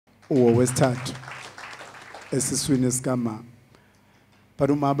Wesithathu esiswini sikama. But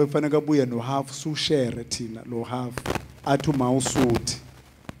uma befanele kabuye no half su share thina lo half athi uma usuthi.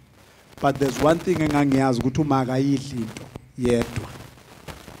 But there's one thing engangiyazi ukuthi uma akayidli into yedwa.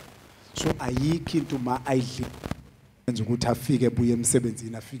 So ayikho into uma ayidli enza ukuthi afike ebuye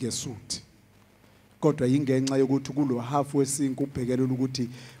emsebenzini afike esuthi. Kodwa ingenxa yokuthi kulo half wesinki ubhekelela ukuthi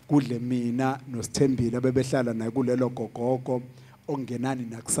kudle mina noSithembile abebehlala naye kulelo gogogo ongenani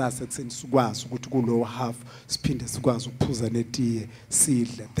nakusasa ekseni sikwazi ukuthi kulo half siphinde sikwazi ukuphuza netiye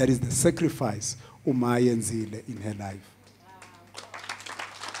sidle. That is the sacrifice uma yenzile in her life.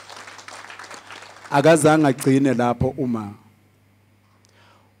 Akazange agcine lapho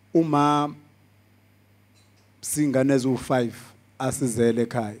uma singane ezu5 asizele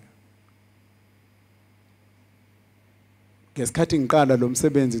ekhaya. Ngesikhathi ngiqala lo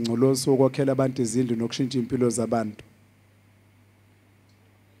msebenzi ngcoloso wokwakhela abantu izindlu nokushintsha impilo zabantu,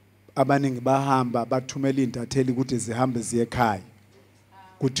 abaningi bahamba bathumela intatheli ukuthi zihambe ziye ekhaya,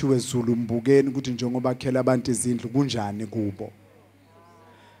 kuthiwe Zulu mbukeni ukuthi njengoba akhela abantu izindlu kunjani kubo.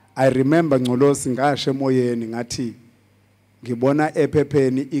 I remember ngcolosi ngasho emoyeni ngathi ngibona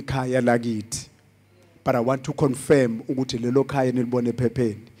ephepheni ikhaya lakithi, but I want to confirm ukuthi lelo khaya nilibona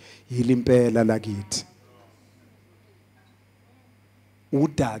ephepheni yili impela lakithi.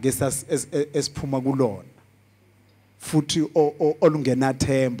 Udaka esiphuma kulona futhi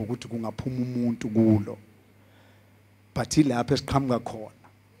olungenathemba ukuthi kungaphuma umuntu kulo, but ilapha esiqhamuka khona.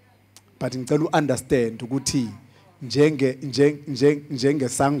 But ngicela uunderstand ukuthi njenge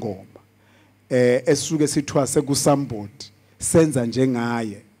sangoma esuke sithwase ku somebody senza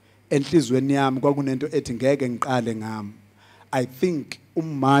njengaye enhlizweni yami kwakunento ethi ngeke ngiqale ngami. I think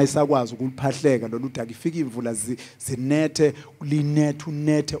uma isakwazi ukuphahleka lolu daka ifika imvula zinethe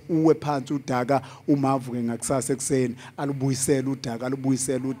unethe uwe phansi udaka umavuke ngakusasa ekseni alubuyisela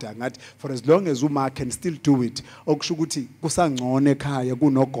udaka ngathi for as long as uma can still do it okusho ukuthi kusangcono ekhaya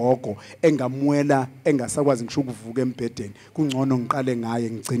kunogogo engamwela engasakwazi ngisho ukuvuka embedeni kungcono ngiqale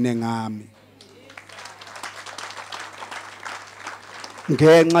ngaye ngicine ngami.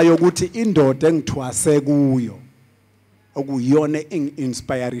 Ngenxa yokuthi indoda engithwase kuyo okuyona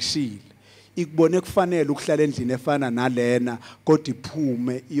inspireshile ikubone kufanele ukuhlala endlini efana nalena kodwa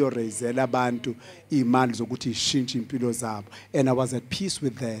iphume iyorezela abantu imali zokuthi ishintshe impilo zabo. And I was at peace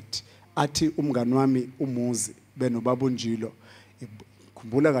with that. Athi umngani wami umuzi benobaba uNjilo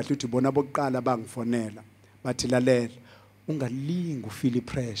khumbula kahle ukuthi bona bokuqala bangifonela bathi lalela ungalingi ufeel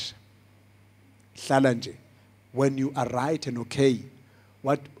ipressure, hlala nje when you are right and okay.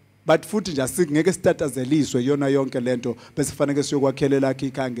 But futhi nje asingeke sitatazeliswe yona yonke lento bese kufanele siyokwakhelela lakhe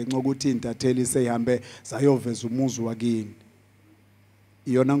ikhaya ngenxa ukuthi intatheli seyihambe zayoveza umuzi wakini.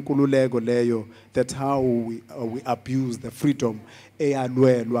 Iyona nkululeko leyo. That's how we abuse the freedom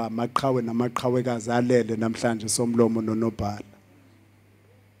eyalwelwa amaqhawe namaqhawekazi alele namhlanje somlomo nonobhala.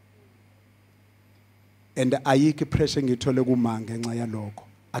 And ayikho pressure ngithole kumanga ngenxa yalokho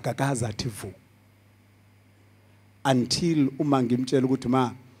akakaza athi vu until uma ngimtshela ukuthi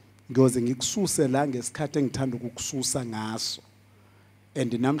ma ngiyoze ngikususe la ngesikhathi engithanda ukukususa ngaso.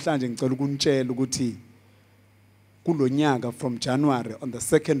 And namhlanje ngicela ukunitshela ukuthi kulonyaka from January on the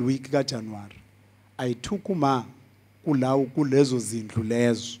second week ka January I took uma kulawo kulezo zindlu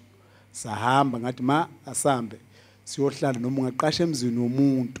lezo sahamba ngathi ma asambe siyohlala noma ungaqasha emzini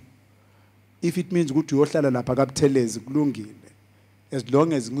womuntu. If it means ukuthi uyohlala lapha kaButhelezi kulungile, as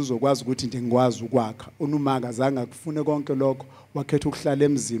long as ngizokwazi ukuthi nje ngikwazi ukwakha. Unumaka zanga kufune konke lokho wakhetha ukuhlala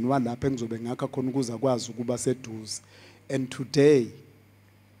emzini walapha engizobe ngakha khona ukuze akwazi ukuba seduze. And today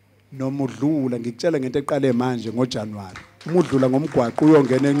noma udlula ngikutshela ngento eqale manje ngoJanuary umudlula ngomgwaqo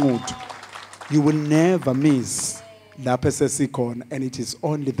uyongena enquthu, you will never miss lapha esesikhona, and it is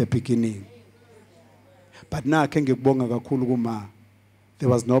only the beginning. But nakhe ngikubonga kakhulu kuma there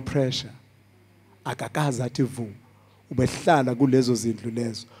was no pressure, akakaza athi vu ubehlala kulezo zindlu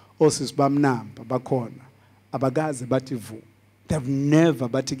lezo. Osisi bamnamba bakhona abakaze bathi vu, they've never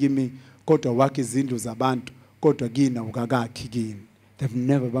bathi kimi kodwa wakhe izindlu zabantu kodwa kina ukakakhi kini. They've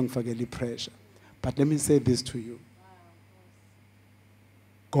never bangifakela pressure. But let me say this to you,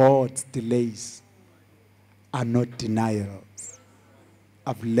 God's delays are not denials.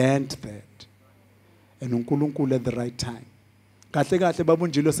 I've learned that. And uNkulunkulu at the right time. Kahle kahle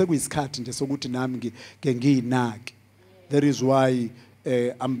babunjilo sekuyisikhathi nje sokuthi nami ngiyinaki. That is why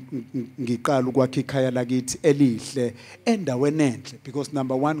ngiqala ukwakha ikhaya lakithi elihle endaweni enhle, because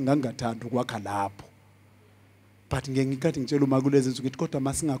number one ngangathanda ukwakha lapho. But ngengikathi ngitshela uma kulezi insuku ukuthi kodwa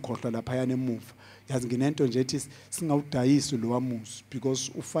masingakhohlwa lapha yana emuva, yazi nginento nje ethi singawudayisi lo wamuzi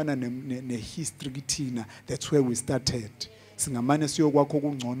because ufana ne history kithina. That's where we started. singamane siyokwakho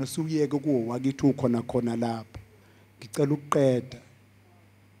okungcono siyeke kuwo wakithi ukhona lapha. Ngicela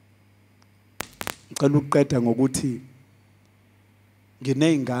ukuqeda ngokuthi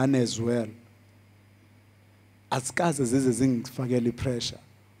ngineyingane as well. Asikaze zize zingifakele ipressure.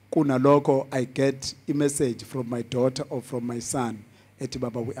 Kunalokho I get a message from my daughter or from my son ethi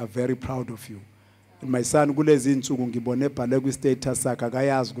baba we are very proud of you. And my son kulezi insuku ngibone ebhale ku status sakhe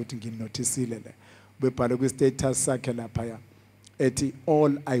akayazi ukuthi nginotisile le. Bebhale ku status sakhe lapha ya. Ethi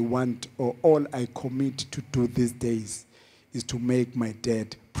all I want or all I commit to do these days is to make my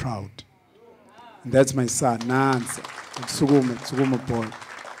dad proud. And that's my son. Nansi. Sukume boy.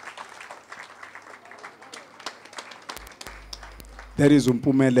 There is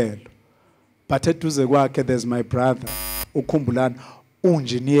umpumelelo. But eduze kwakhe there's my brother uKhumbulani,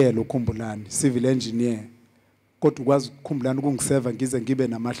 engineer uKhumbulani, civil engineer. Kodwa ukwazi uKhumbulani ukungiseva ngize ngibe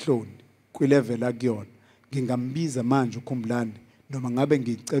namahloni kwilevel akuyona. Ngingambiza manje uKhumbulani noma ngabe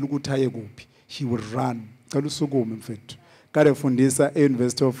ngicela ukuthi aye kuphi. He will run. Cela usukume mfethu. Kade fundisa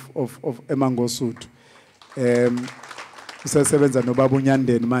e-University of eMangosuthu. Usesebenza noBaba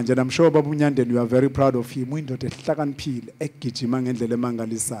uNyandeni manje, and I'm sure Baba uNyandeni you are very proud of him. Uyindoda ehlakaniphile egijima ngendlela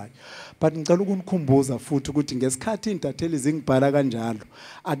emangalisayo. But ngicela ukunikhumbuza futhi ukuthi ngesikhathi intatheli zingibhala kanjalo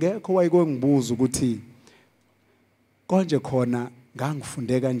akekho wayeke ngibuza ukuthi konje khona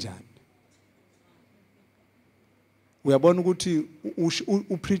ngangifunde kanjani. Uyabona ukuthi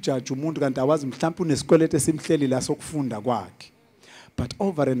uprejudge umuntu kanti awazi mhlawumbe unesikwelete esimhleli la sokufunda kwakhe. But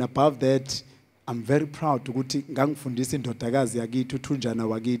over and above that, I'm very proud ukuthi ngangifundisa indodakazi yakithi uThunjana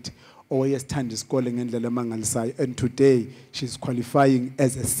wakithi owayesithanda isikole ngendlela emangalisayo, and today she's qualifying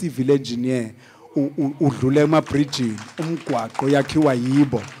as a civil engineer. Udlule emabridgini umgwaqo yakhiwa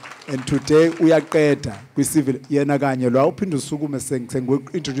yibo, and today uyaqeda kwi-civil. Yena kanye lo uphinde usukume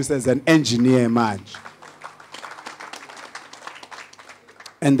sengiintroduce as an engineer manje.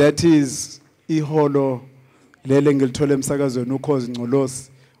 And that is iholo lele ngilithole emsakazweni Ukhozi Ncolosi.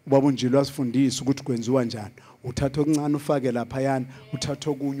 Ubaba uNjilo asifundisa ukuthi kwenziwa njani. Uthatha okuncane ufake lapha yana, uthatha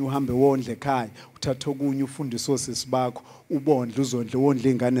okunye uhambe wondle ekhaya, uthatha okunye ufundise osisi bakho, ubondle uzondle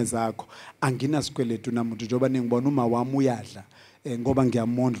wondle ingane zakho. Anginasikweletu namuntu njengoba ningibona uma wami uyadla ngoba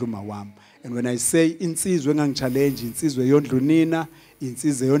ngiyamondla uma wami. And when I say insizwe engangichallenge, insizwe yondla unina,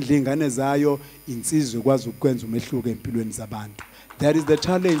 insizwe yondla ingane zayo, insizwe kwazi ukwenza umehluko empilweni zabantu. That is the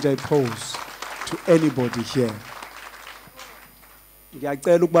challenge I pose to anybody here.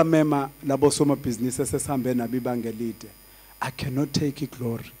 Ngiyacela ukuba mema labo somabhizinisi esesihambe nabo ibanga elide. I cannot take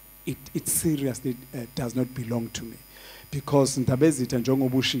glory. It seriously does not belong to me, because indaba ezitha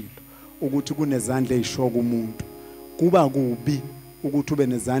njengoba ushilo ukuthi kunezandla ezishoka umuntu. Kuba kubi ukuthi ube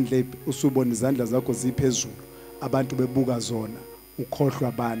nezandla usubona izandla zakho ziphezulu abantu bebuka zona ukhohlwa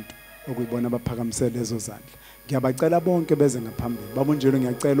abantu okuyibona abaphakamisela lezo zandla. Ngiyabacela bonke beze ngaphambili. Baba uNjilo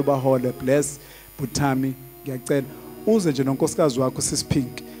ngiyacela ubahole, bless Buthami, ngiyacela uze nje nonkosikazi wakho Sis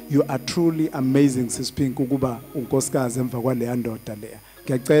Pink. You are truly amazing Sis Pink ukuba unkosikazi emva kwaleya ndoda leya.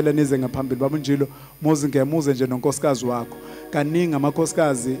 Ngiyacela nize ngaphambili Baba uNjilo, muze nje nonkosikazi wakho. Kaningi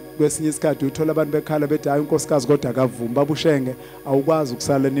amankosikazi kwesinye isikhathi uthola abantu bekhala bethi hayi unkosikazi kodwa akavumi. Baba uShenge awukwazi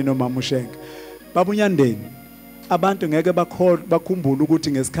ukusala nini nomama uShenge. Baba uNyandeni, abantu ngeke bakhumbule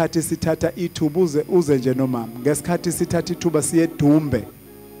ukuthi ngesikhathi sithatha ithuba uze nje nomama, ngesikhathi sithatha ithuba siye eDumbe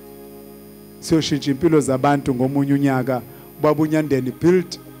siyoshintsha impilo zabantu ngomunye unyaka. Ubaba uNyandeni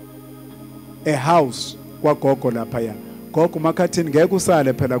built a house kwagogo lapha ya. Gogo makhathini ngeke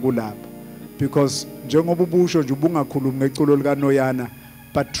usale phela kulapha, because njengoba ubusho nje ubungakhulumi ngeculo lika Noyana,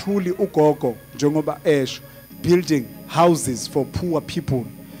 but truly ugogo njengoba esho building houses for poor people.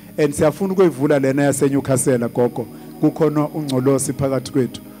 And siyafuna ukuyivula lena yaseNewcastle gogo. Kukhona uNcolosi phakathi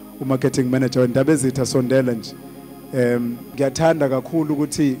kwethu, umarketing manager wendaba ezitha sondela nje. Ngiyathanda kakhulu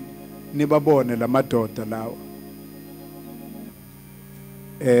ukuthi nibabone lamadoda lawo.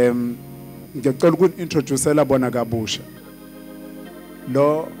 Ngicela ukuintroduce labona kabusha.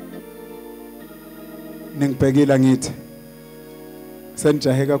 Lo ningibhekile ngithi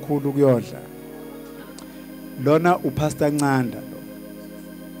senijahe kakhulu ukuyodla. Lona uPastor Ncanda lo.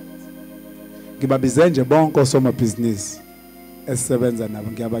 Ngibabize nje bonke osomabhizinisi esisebenza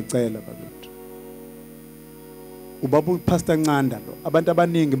nabo, ngiyabacela bakwethu. Ubaba uPastor Ncanda lo, abantu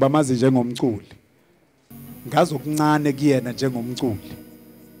abaningi bamazi njengomculi. Ngazi okuncane kuyena njengomculi.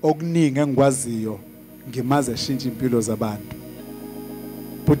 Okuningi engikwaziyo ngimaze eshintsha impilo zabantu.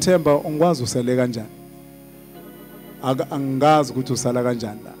 Buthemba ungikwazi usele kanjani? Angazi ukuthi usala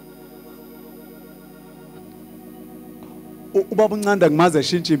kanjani la. Ubaba uNcanda ngimaze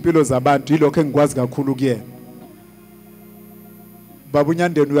eshintsha impilo zabantu, yilokho engikwazi kakhulu kuyena. Baba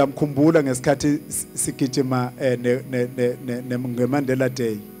uNyandeni uyamkhumbula ngesikhathi sigijima ngeMandela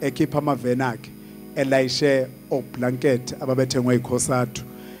Day ekhipha amaveni akhe elayishe oblanket ababethengwe ikhosathu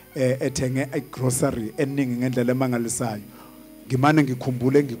ethenge igrocery eningi ngendlela emangalisayo. Ngimane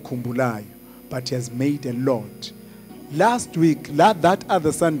ngikhumbulayo, but he has made a lot. Last week, that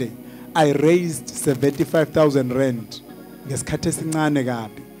other Sunday, I raised 75,000 rand. Ngesikhathi esincane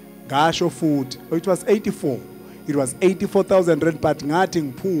kabi. Ngasho futhi, it was 84. It was 84,000 rand, but ngathi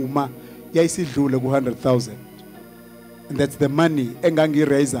ngiphuma yayisidlule ku100,000. And that's the money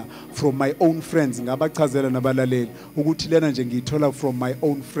engangiraiser from my own friends. Ngabachazela nabalaleli ukuthi lena nje ngiyithola from my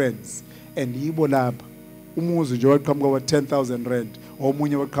own friends. And yibo lapha umuzi nje waqhamuka wa 10,000 rand.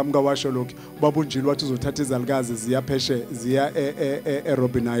 Omunye waqhamuka washo lokho ubaba uNjili wathi uzothatha izalukazi ziya pheshe ziya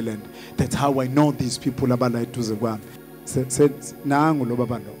eRobben Island. That's how I know these people abala eduze kwami. Nangu lo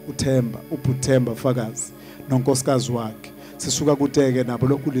baba lo uThemba uButhemba Fakazi nonkosikazi wakhe. Sisuka kuteke nabo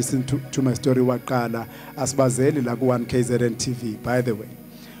lokhu listen to my story waqala asibazeli la ku ONE KZN TV. By the way,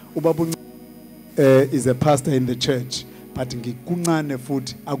 ubaba is a pastor in the church, but ngikuncane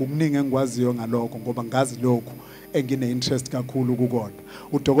futhi akukuningi engikwaziyo ngalokho ngoba ngazi lokho engine interest kakhulu kukona.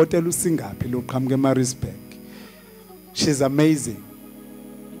 Udokotela uSingaphi loqhamuke eMaritzburg. She's amazing.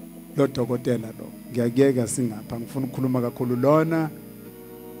 Lo dokotela lo ngiyakeka Singapha ngifuna ukukhuluma kakhulu lona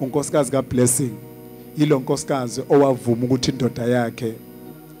unkosikazi kaBlessing. Yilo nkosikazi owavuma ukuthi indoda yakhe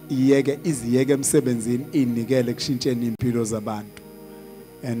iziyeke emsebenzini inikele kushintsheni impilo zabantu.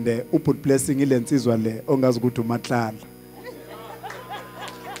 And ubut Blessing ilensizwa le ongazi ukuthi uMahlala.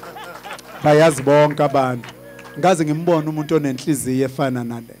 Bayazi bonke abantu. Ngaze ngimbona umuntu onenhliziyo efana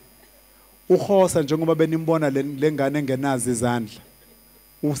nale. Ukhosa njengoba benimbona lengane engenazi izandla.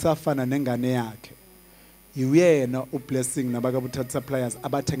 Usafana nengane yakhe. Uyena uBlessing nabakabuthatha suppliers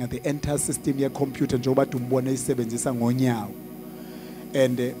abathenga the entire system ye computer njengoba umbone isebenzisa ngonyawo.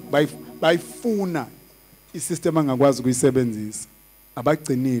 And bayifuna isystem angakwazi ukuyisebenzisa.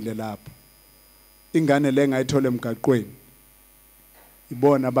 Abagcinile lapho. Ingane le ngayithola emgaqweni.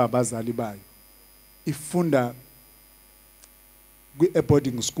 Ibona abazali bayo. Ifunda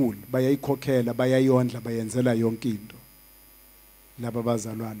boarding school bayayikhokhela bayayondla bayenzela yonke into. Laba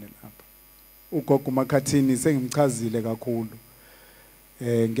bazalwane lapha. Ugogo uMakhathini sengimchazile kakhulu.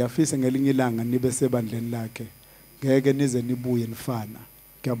 Ngiyafisa ngelinye ilanga nibe sebandleni lakhe. Ngeke nize nibuye nifana.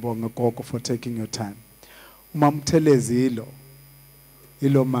 Ngiyabonga gogo for taking your time. Umama Buthelezi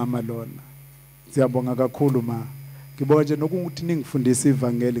ilo mama lona. Siyabonga kakhulu ma. Ngibona nje nokuthi ningifundisa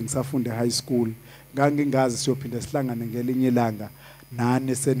ivangeli ngisafunda high school. Ngangingazi siyophinda sihlangane ngelinye ilanga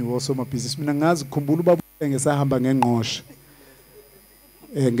nani seniwosomabhizinisi. Mina ngazi ukukhumbula ubaba ngesahamba ngengqosha.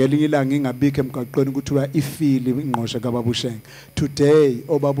 Ngelinye ilanga ngingabikho emgaqweni kuthiwa ifili ingqosha kaBabushenge. Today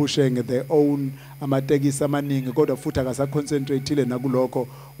oBabushenge they own amatekisi amaningi kodwa futhi akasaconcentrateile nakulokho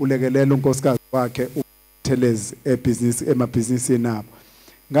ulekelela unkosikazi wakhe uButhelezi emabhizinisini abo.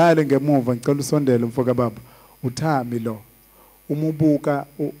 Ngale ngemuva ngicela usondele mfoka baba uThami lo umubuka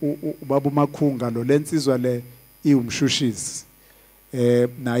ubaba uMakhunga lo lensizwa le iwumshushisi.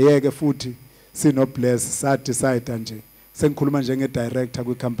 Nayeke futhi sino bless sa decide nje sengikhuluma njenge director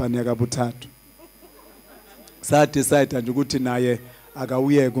kwicompany yakaButhathu. Sa decide nje ukuthi naye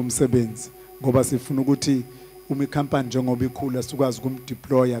akawuyeke umsebenzi ngoba sifuna ukuthi icompany njengoba ikhula sikwazi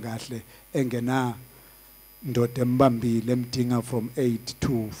ukumdeploya kahle engena ndoda embambile emdinga from 8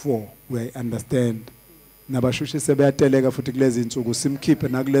 to 4. We understand. Nabashushi sebeyateleka futhi kulezi insuku simkhiphe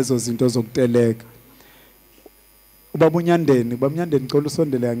nakulezo zinto zokuteleka. Ubaba uNyandeni ngicela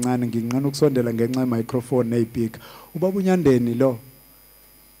usondele kancane nginqena ukusondela ngenxa ye microphone neyibhika. Ubaba uNyandeni lo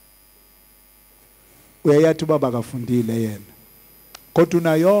uyayathi ubaba akafundile yena. Kodwa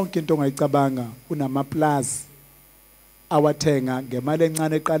una yonke into ongayicabanga unamaplaza awathenga ngemali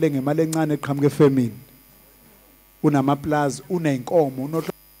encane eqale ngemali encane eqhamuka efamily. Unamaplaza unenkomo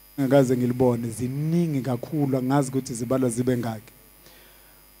ngakaze ngilibone ziningi kakhulu angazi ukuthi zibalwa zibe ngaki.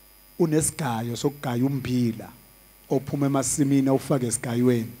 Unesigayo sokugaya ummbila ophuma emasimini awufake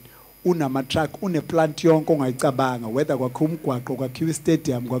esigayweni. Unama truck uneplant yonke ongayicabanga whether kwakhiwa umgwaqo kwakhiwa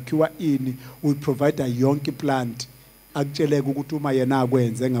istadium kwakhiwa ini we provide yonke plant akutsheleke ukuthi uma yena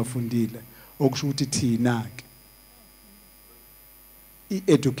akwenze engafundile okusho ukuthi thina ke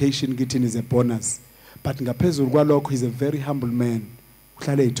education kithi is a bonus but ngaphezulu kwalokho he's a very humble man.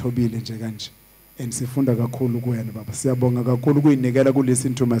 Uhlale ithobile nje kanje and sifunda kakhulu kuwena baba. Siyabonga kakhulu kuyinikela ku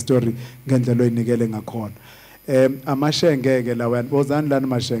listen to my story ngendlela oyinikele ngakhona. Amashenge ke lawa bozani lana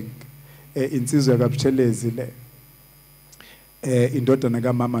mashenge insizwe kaButhelezi le indodana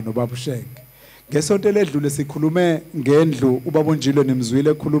kaMama noBaba uShenge. Ngesonto ledlule sikhulume ngendlu ubaba uNjilo nemzwile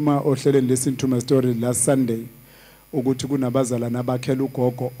ekhuluma ohlelweni listen to my story last Sunday. ukuthi kunabazalwana abakhela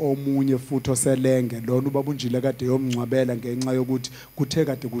ugogo omunye futhi oselenge lona ubaba uNjile kade yomncwabela ngenxa yokuthi kuthe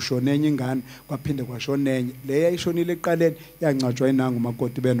kade kushonenye ingane kwaphinde kwashonenye le yayishonile eqaleni yancwatshwa inangu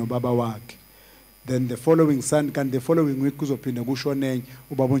umakoti benobaba wakhe. Then the following Sunday kanti the following week kuzophinda kushonenye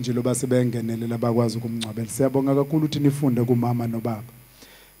ubaba uNjile basebengenelela bakwazi ukumncwabela. Siyabonga kakhulu ukuthi nifunde kumama nobaba.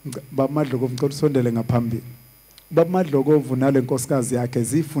 Baba Madlokovu ngicela usondele ngaphambili. Baba Madlokovu nale nkosikazi yakhe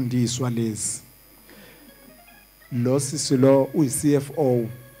zifundiswa lezi. Lo sisi lo uyi-CFO,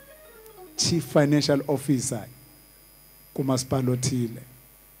 Chief Financial Officer kumasipala othile.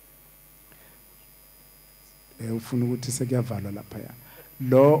 Ufuna ukuthi sekuyavalwa lapha ya.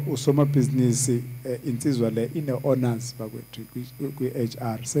 Lo usomabhizinisi insizwa le ine-honors bakwethu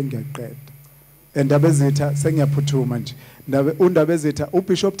kwi-HR sengiyaqeda. Endaba ezitha sengiyaphuthuma nje. Undaba ezitha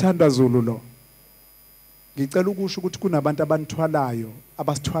uBishop Thandazulu lo. Ngicela ukusho ukuthi kunabantu abanithwalayo,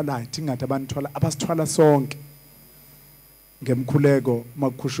 abasithwalayo, thingathi abanithwala, abasithwala sonke. Ngemkhuleko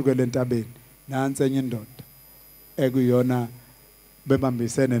makukhushukele entabeni nansi enye indoda ekuyona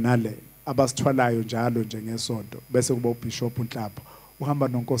bebambisene nale abasithwalayo njalo nje ngesonto bese kuba uBishop uNhlapho uhamba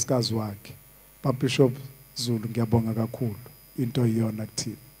nonkosikazi wakhe baBishop Zulu. Ngiyabonga kakhulu into iyona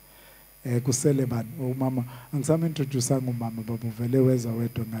kuthini kusele bani umama angisami introduce ngumama baba uvele weza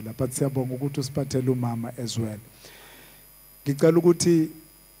wedwa ngala but siyabonga ukuthi usiphathele umama as well. Ngicela ukuthi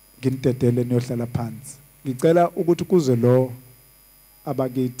nginidedele niyohlala phansi. Ngicela ukuthi kuze lo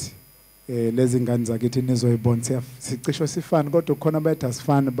abakithi lezi ngane zakithi nizoyibona sicishwe sifani kodwa khona bethu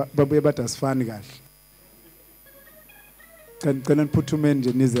asifani babuye bathi asifani kahle. Ngicela niphuthume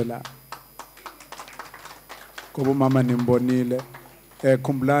nje nize la ngoba mama nimbonile.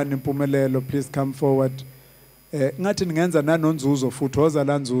 Khumbulani impumelelo, please come forward. Ngathi ningenza nanonzuzo futhi woza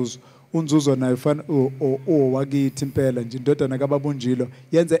la nzuzo unzuzo nayo fana wakithi impela nje indodana kaBabunjilo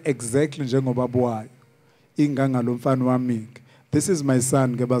yenze exactly njengobaba wayo ingangalo mfana wami. This is my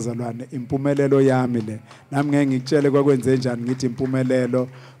son ke bazalwane, impumelelo yami le nami ngeke ngikutshele kwakwenze njani ngithi impumelelo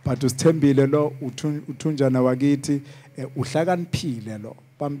but usithembile lo uthunjana wakithi uhlakaniphile lo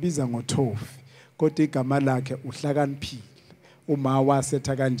bambiza ngoThofi kodwa igama lakhe uhlakaniphile. Uma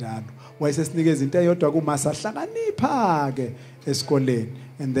wasetha kanjalo wayesesinikeza into eyodwa kuma sahlakanipha ke esikoleni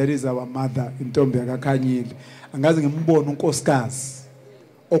and that is our mother intombi yakaKhanyile. Angazi ngimbona unkosikazi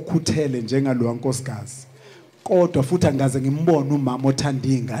okhuthele njengalo wankosikazi kodwa futhi angaze ngimbona umama othanda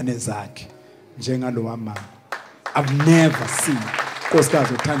izingane zakhe njengalo wamama. I've never seen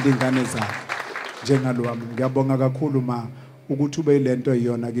unkosikazi othanda izingane zakhe njengalo wami. Ngiyabonga kakhulu ma ukuthi ube ilento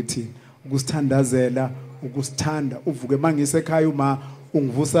iyona kithi ukusithandazela ukusithanda uvuke mangise ekhaya uma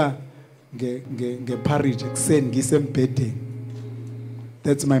ungivusa ngeparage ekseni ngisembhedeni.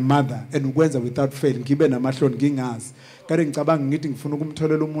 That's my mother and ukwenza without fail ngibe namahloni ngingazi kade ngicabanga ngithi ngifuna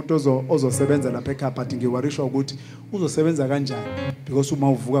ukumtholela umuntu ozosebenza lapha ekhaya but ngiwarishwa ukuthi uzosebenza kanjani because uma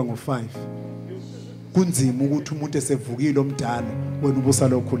uvuka ngo5 kunzima ukuthi umuntu esevukile omdala wena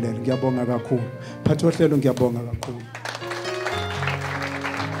ubusala okhulele. Ngiyabonga kakhulu phathi ohlelo, ngiyabonga kakhulu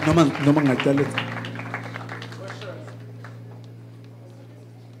noma ngaqala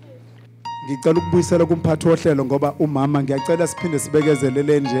ngicela ukubuyisela kumphathi ohlelo ngoba umama ngiyacela siphinde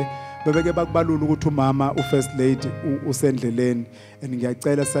sibekezelele nje bebeke bakubalula ukuthi umama uFirst Lady usendleleni and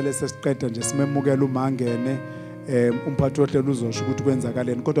ngiyacela sale sesiqeda nje simemukela umangene umphathi ohlelo uzosho ukuthi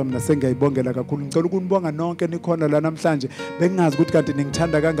kwenzakaleni kodwa mina sengiyayibongela kakhulu. Ngicela ukunibonga nonke nikhona la namhlanje. Bengingazi ukuthi kanti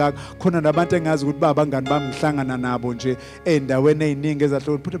ningithanda kangaka khona nabantu engazi ukuthi babangani bami ngihlangana nabo nje endaweni eziningi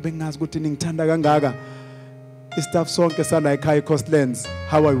ezahlukile futhi bengingazi ukuthi ningithanda kangaka. Istaff sonke sala ekhaya Coastlands,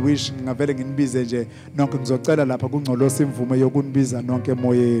 how I wish ngavele nginibize nje nonke ngizocela lapha kuNgcolosi imvume yokunibiza nonke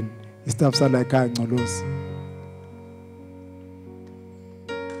emoyeni. Istaff sala ekhaya Ngcolosi.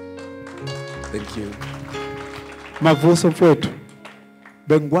 Thank you. Mavuso mfowethu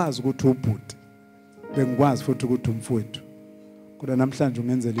bengikwazi ukuthi ubhuti bengikwazi futhi ukuthi umfowethu kodwa namhlanje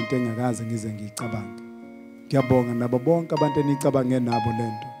ungenzela into engakaze ngize ngiyicabange. Ngiyabonga nabo bonke abantu enicabange nabo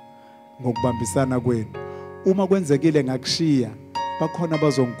lento ngokubambisana kwenu. Uma kwenzekile ngakushiya bakhona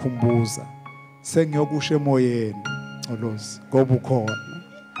bazongikhumbuza sengiyokusha emoyeni Ngcolosi ngoba ukhona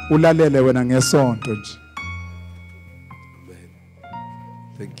ulalele wena ngesonto nje.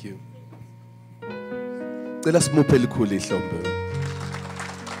 Thank you. Cela simuphe likhulu ihlombe.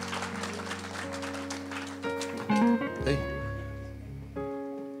 Hey.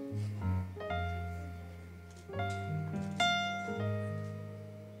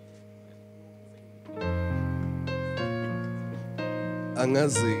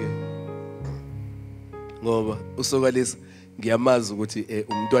 Angazi ke ngoba usokalisa ngiyamazi ukuthi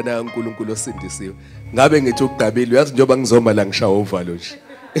umntwana kaNkuluNkulu osindisiwe ngabe ngithi ukugabile uyazi njengoba ngizoma la ngishawa uvalo nje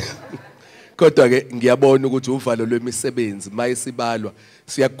kodwa ke ngiyabona ukuthi uvalo lwemisebenzi mayisibalwa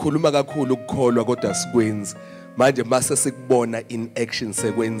siyakukhuluma kakhulu ukukholwa kodwa sikwenzi manje mase sikubona in action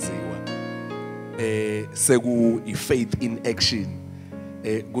sekwenziwa seku faith in action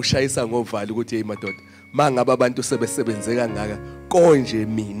kushayisa ngovalo ukuthi hey madoda mangaba abantu sebesebenze kangaka konje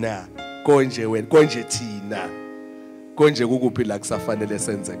mina konje wena konje thina konje kukuphi la kusafanele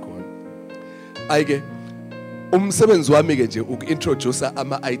senze khona ayike umsebenzi wami ke nje ukintroduce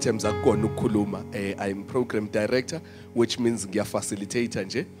ama items akukona ukukhuluma I'm program director which means ngiya facilitator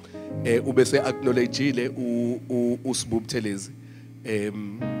nje ubese acknowledgeile uSbu Buthelezi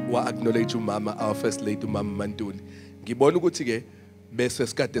wa acknowledge umama our first lady umama Mantuli ngibona ukuthi ke bese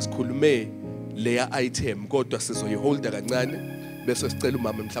sikade sikhulume leya item kodwa sizoyiholda kancane bese sicela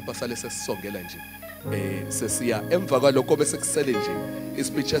umama mhlawumbe asale sesisongela nje sesiya emva kwalokho bese kusele nje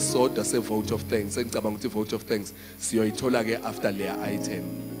ispeech esodwa se vote of thanks engicabanga ukuthi vote of thanks siyoyithola ke after leya item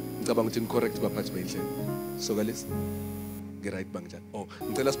ngicabanga ukuthi incorrect baphathi behlelo so kalesi right bangjani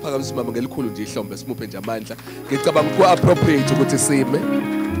ngicela siphakamise mama ngelikhulu nje ihlombe simuphe nje amandla ngicabanga ku appropriate ukuthi sime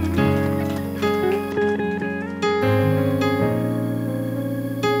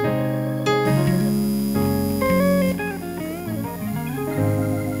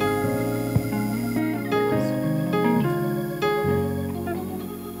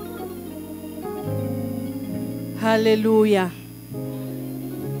Hallelujah.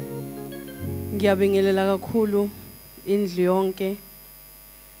 Ngiyabingelela kakhulu indlu yonke.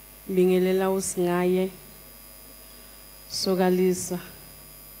 Ngibingelela uSingaye. Sokalisa.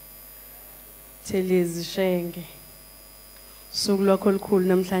 Thelezi Shenge. Suku lwakho olukhulu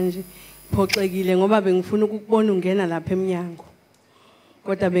namhlanje phoxekile ngoba bengifuna ukukubona ungena lapha eminyango.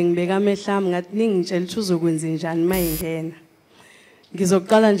 Kodwa bengibeka amehlami ngathi ningitshela ukuthi uzokwenza njani mayingena.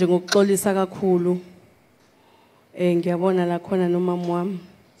 Ngizoqala nje ngokuxolisa kakhulu. Ngiyabona la khona nomama wami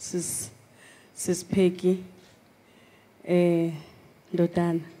sisipheki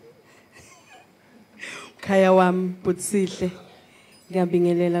ndodana khaya wami Butsihle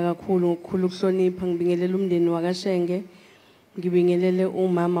ngiyabingelela kakhulu ngokukhulu ukuhlonipha ngibingelela umndeni wakaShenge ngibingelele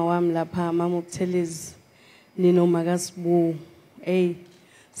umama wami lapha mama Buthelezi ninoma kaSbu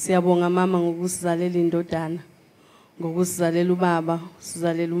siyabonga mama ngokusizalela indodana ngokusizalela ubaba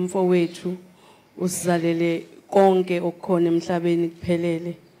usizalela umfowethu usizalele konke okukhona emhlabeni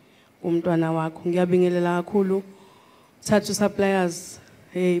kuphelele umntwana wakho ngiyabingelela kakhulu Thathu suppliers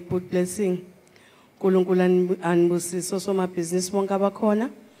put blessing uNkulunkulu anibusise soma business bonke abakhona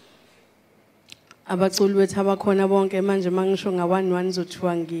abaculi wethu abakhona bonke manje mangisho nga11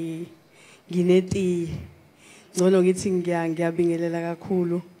 ngizothiwa ngineti ngcono ngithi ngiyabingelela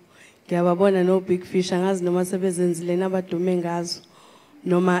kakhulu ngiyababona no big fish angazi noma sebezenzile nabadume ngazo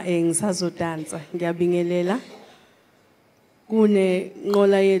noma ngisazodansa ngiyabingelela kune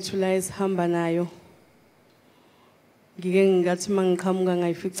nqola yethu la esihamba nayo ngike ngathi mangiqhamuka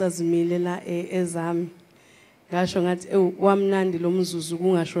ngayifica zimile la ezami ngasho ngathi wamnandi lo mzuzu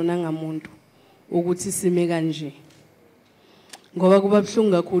kungashona ngamuntu ukuthi sime kanje ngoba kuba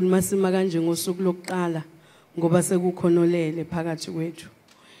buhlungu kakhulu masima kanje ngosuku lokuqala ngoba sekukhonolele phakathi kwethu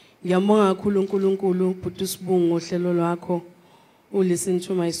ngiyabonga kakhulu uNkulunkulu futhi usibungu ngohlelo lwakho listen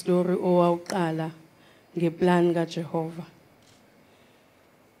to my story owawuqala ngeplan kaJehova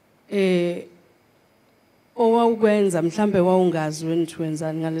owawukwenza mhlambe wawungazi wenithi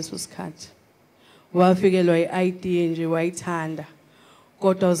wenzani ngaleso sikhathi wafikelwa iidea nje wayithanda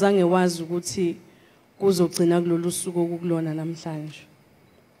kodwa uzange wazi ukuthi kuzogcina kulolu suku okukulona namhlanje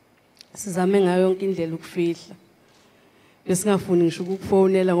sizame ngayo yonke indlela ukufihla besingafuni ngisho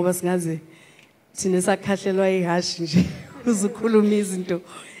ukukufonela ngoba singaze thina sakhahlelwa ihashi nje uzukhuluma izinto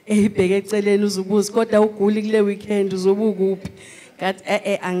eyibheke eceleni uzubuza kodwa uguli kule weekend uzobukuphi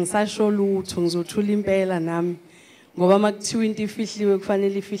ngathi angisasho lutho ngizothula impela nami ngoba makuthiwa into ifihliwe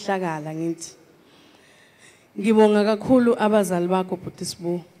kufanele ifihlakala ngithi ngibonga kakhulu abazali bakho bhuti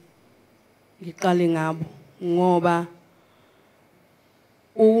Sbu ngiqale ngabo ngoba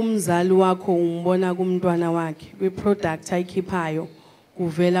umzali wakho umbona kumntwana wakhe kwiproduct ayikhiphayo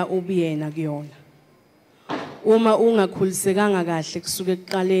kuvela ubuyena kuyona uma ungakhulisekanga kahle kusuke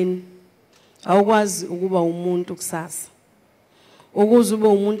ekuqaleni awukwazi ukuba umuntu kusasa ukuze ube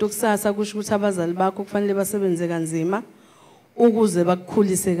umuntu kusasa kusho ukuthi abazali bakho kufanele basebenze kanzima ukuze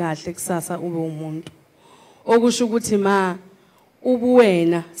bakukhulise kahle kusasa ube umuntu okusho ukuthi ma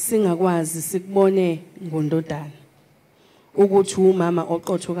ubuwena singakwazi sikubone ngondodana ukuthi umama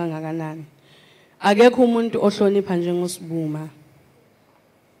oqotho kangakanani akekho umuntu ohlonipha njengoSbuma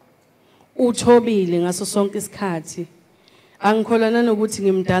uthobile ngaso sonke isikhathi angikholana nokuthi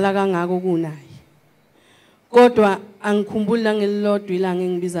ngimdala kangako kunaye kodwa angikhumbula ngelilodwa ilanga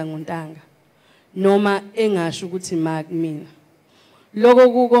engibiza ngontanga noma engasho ukuthi mina lokho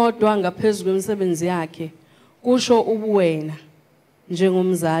kukodwa ngaphezulu kwemisebenzi yakhe kusho ubuwena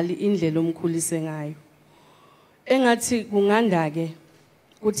njengomzali indlela omkhulise ngayo engathi kunganda ke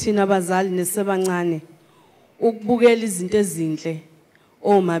kuthina abazali nesebancane ukubukela izinto ezinhle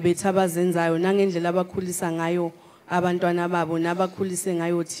oma bethu abazenzayo nangendlela abakhulisa ngayo abantwana babo nabakhulise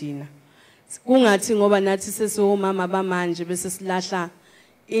ngayo thina kungathi ngoba nathi sesiwomama bamanje bese silahla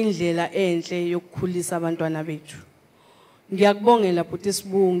indlela enhle yokukhulisa abantwana bethu. Ngiyakubongela bhuti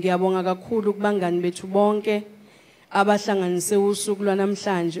Sbu, ngiyabonga kakhulu kubangani bethu bonke abahlanganise usuku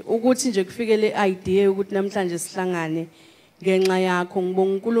lwanamhlanje ukuthi nje kufike le idea ukuthi namhlanje sihlangane ngenxa yakho.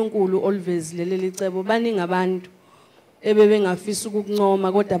 Ngibonga uNkulunkulu olivezile leli cebo. Baningi abantu ebebengafisa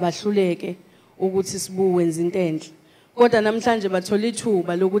ukukuncoma kodwa bahluleke ukuthi Sbu wenza into enhle. Kodwa namhlanje bathola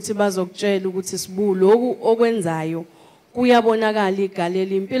ithuba lokuthi bazokutshela ukuthi Sbu lokhu okwenzayo kuyabonakala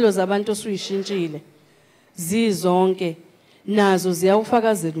igalela impilo zabantu osuyishintshile zizonke nazo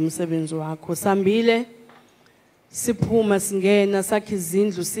ziyawufakazela umsebenzi wakho. Sambile siphuma singena sakhe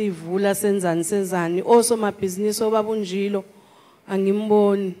izindlu sivula senzani osomabhizinisi obabunjilo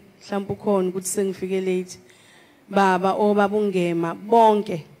angimboni mhlawumbe ukhona ukuthi sengifike late baba obabungema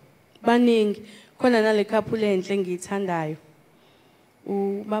bonke baningi khona nale couple enhle ngiyithandayo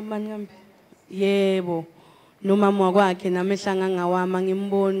ubabani ngambe yebo nomama wakwakhe namehlanga ngawama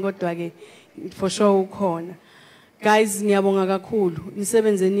ngimboni kodwa ke for sure ukhona. Guys ngiyabonga kakhulu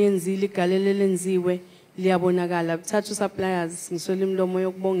imisebenzi eniyenzile igalelo lenziwe liyabonakala. Thathu suppliers ngiswele imlomo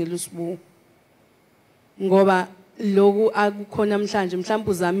yokubongela uSbu ngoba lokhu akukhona namhlanje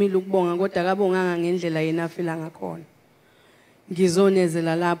mhlawumbe uzamile ukubonga kodwa akabonganga ngendlela yena afila ngakhona.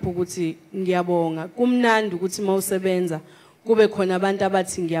 Ngizonezela lapho ukuthi ngiyabonga. Kumnandi ukuthi mawusebenza kube khona abantu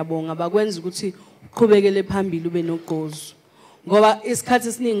abathi ngiyabonga bakwenza ukuthi uqhubekele phambili ube nogqozu ngoba isikhathi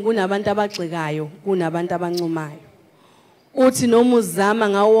esiningi kunabantu abagxekayo kunabantu abancumayo. Uthi noma uzama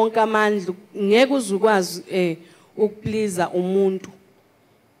ngawo wonke amandla ngeke uzukwazi ukuplease umuntu.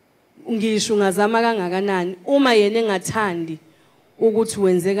 Ngisho ungazama kangakanani uma yena engathandi ukuthi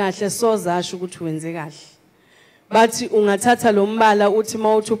wenze kahle sozasho ukuthi wenze kahle. Bathi ungathatha lo mbala uthi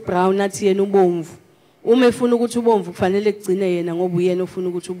mawuthi ubrown athi yena ubomvu. Uma efuna ukuthi ubomvu kufanele kugcine yena ngoba uyena ufuna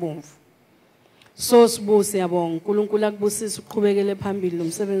ukuthi ubomvu. So Sbu siyabonga uNkulunkulu akubusise uqhubekele phambili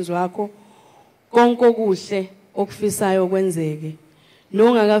nomsebenzi wakho konke okuhle okufisayo kwenzeke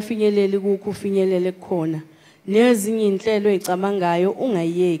nongakafinyeleli kukho ufinyelele kukhona nezinye inhlelo ezicabangayo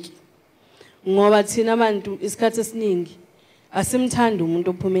ungayiyeki ngoba thina abantu isikhathi esiningi asimthanda umuntu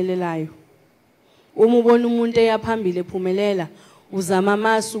ophumelelayo. Uma ubona umuntu eyaphambili ephumelela uzama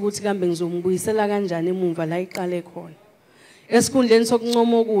amasu ukuthi kambe ngizombuyisela kanjani emumva la iqale khona. Esikhundleni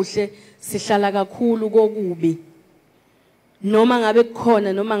sokuncoma okuhle sihlala kakhulu kokubi noma ngabe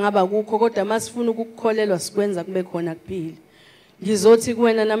kukhona noma ngaba kukho kodwa masifuna ukukholelwa sikwenza kube khona kuphila. Ngizothi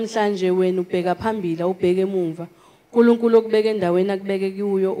kuwena namhlanje wena ubheka phambili ubheke emumva uNkulunkulu okubeka endaweni akubeke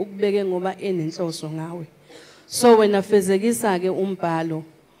kuyo ukubeke ngoba enenhloso ngawe. So wena fezekisa ke umbhalo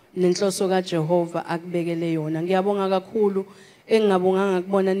nenhloso kaJehova akubekele yona. Ngiyabonga kakhulu engingabonganga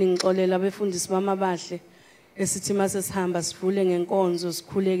kubona ningixolela abefundisi bama bahle esithi mase sihamba sivule ngenkonzo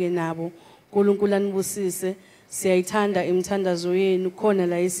sikhuleke nabo. uNkulunkulu anibusise. Siyayithanda imithandazo yenu khona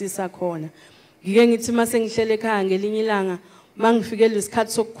la isisa khona. Ngike ngithi mase ngihlele ekhaya ngelinye ilanga mangifikele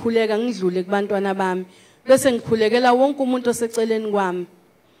isikhathi sokukhuleka ngidlule kubantwana bami bese ngikhulekela wonke umuntu oseceleni kwami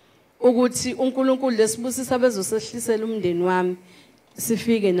ukuthi uNkulunkulu lesibusisa bezosehlisela umndeni wami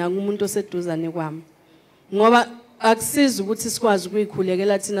sifike na kumuntu oseduzane kwami ngoba akusiza ukuthi sikwazi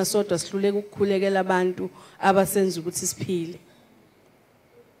ukuyikhulekela thina sodwa sihluleke ukukhulekela abantu abasenza ukuthi siphile.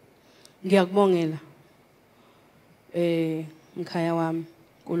 Ngiyakubongela mkhaya wami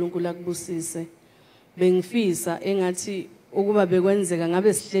uNkulunkulu akubusise. Bengifisa engathi ukuba bekwenzeka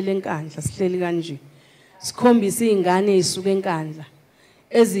ngabe sihlele enkandla sihleli kanje sikhombisa izingane ezisuka enkandla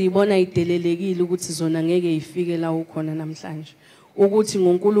ezibona idelelekile ukuthi zona ngeke ifike la ukhona namhlanje ukuthi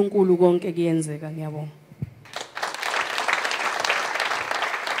ngoNkulunkulu konke kuyenzeka. Ngiyabonga.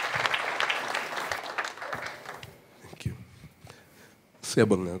 Thank you.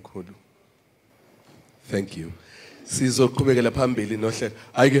 Siyabonga kakhulu. Thank you. Sizoqhubekela phambili nohlelo.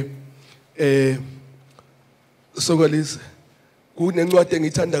 Ayike Sokolisa kunencwadi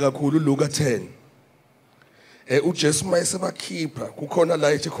engithanda kakhulu uLuka 10. uJesu mayese bakhipha kukhona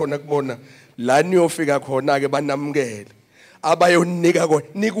la ethi khona kubona la niyofika khona ke banamukele abayonika kona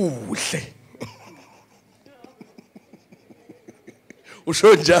nikuhle.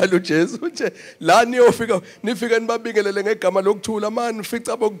 Usho njalo uJesu uthi la niyofika nifika nibabingelele ngegama lokuthula manje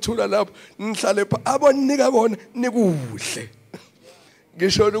ufica bokuthula lapho nihlale abonika kona nikuhle.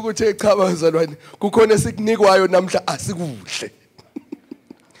 Ngishona ukuthi cha bazalwane kukhona sikunikwayo namhla asikuhle.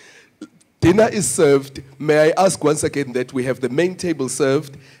 Dinner is served. May I ask once again that we have the main table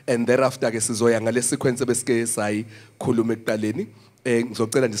served and thereafter ke sizoya ngale sequence besike sayikhuluma ekuqaleni.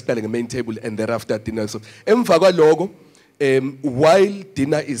 Ngizocela ndisiqale nge main table and thereafter dinner is served. Emva kwaloko while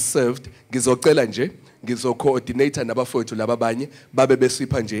dinner is served ngizocela nje ngizo-coordinator nabafowethu lababanye babe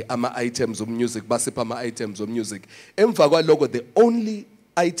besipha nje ama-items of music basipha ama-items of music. Emva kwaloko the only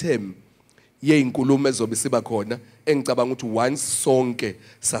item yey'nkulumo ezobe siba khona engicabanga ukuthi once sonke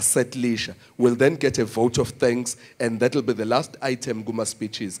sasetlisha will then get a vote of thanks and that will be the last item kuma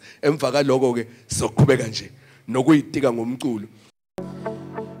speeches. Emva kwaloko ke soqhubeka nje nokuyitika ngomculo.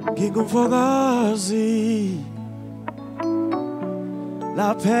 Ngingumfokazi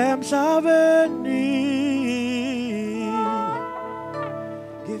lapha emhlabeni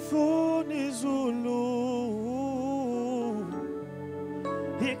ngifuna izulu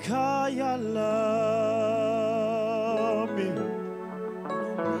ikhaya lami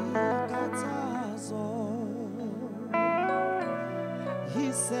nomikhathazo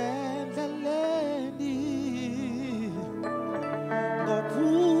yisendleleni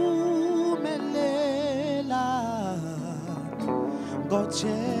ngophumelela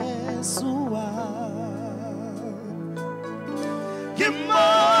ngoJesu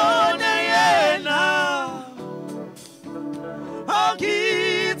ngimone yena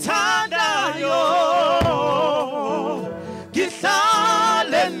angithandayo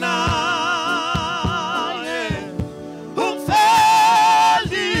ngihlale naye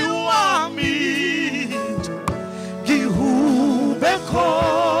umfeli wami ngihube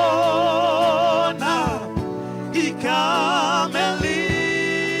khona igama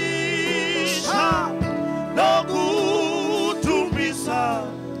elisha lokudumisa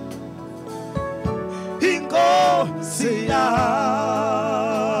inkosi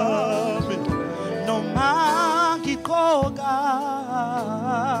yami noma ngigqoka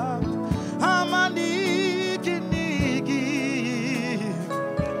amanikiniki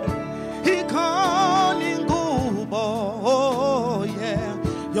ikhona ingubo yeah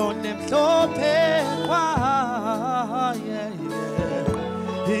yona emhlophe kwaye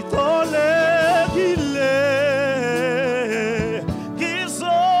itolekile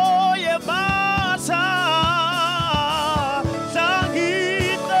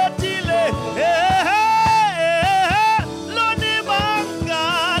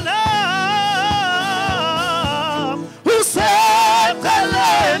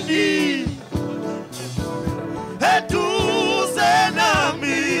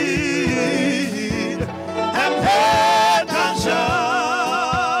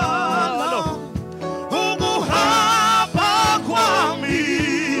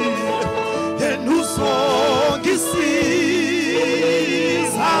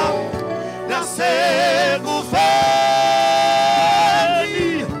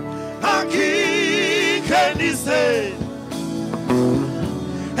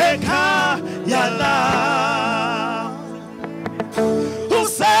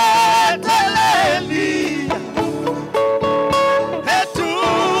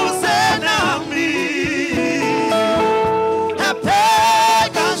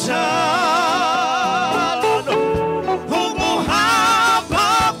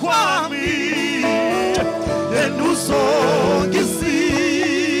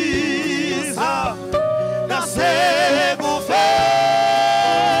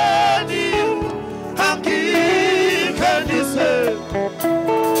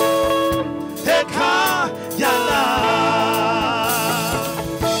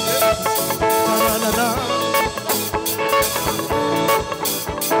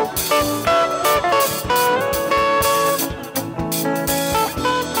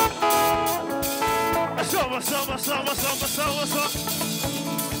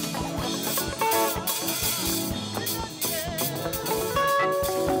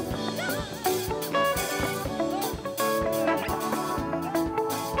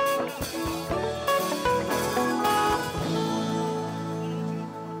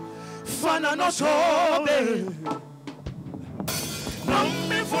fana nosobe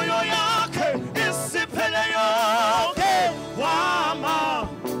namifuyo yakhe isiphele yonke wama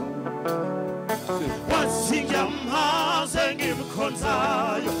wasingiyamaze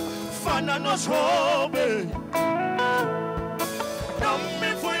ngimkhonzayo fana nosobe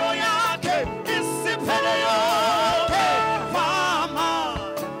namifuyo yakhe isiphele yonke wama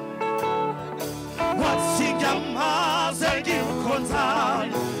wasingiyamaze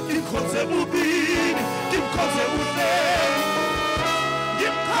ngimkhonzayo Ukhozi bubini, Ukhozi buhleli,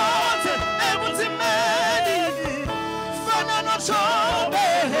 Ukhozi ebuthimeni, fana noShobe.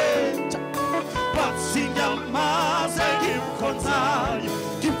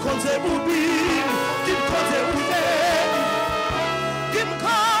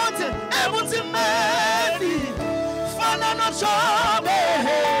 ebunzimeni fana noJobe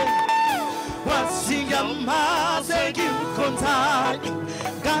wathi ngiyamaze ngimkhonzayo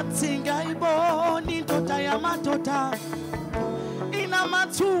ngathi ngayibona indoda yamadoda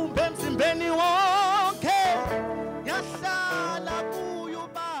inamathumba emzimbeni wonke yahlala kuyo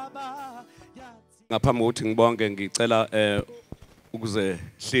baba yathi ngaphambi kokuthi ngibonge ngicela ukuze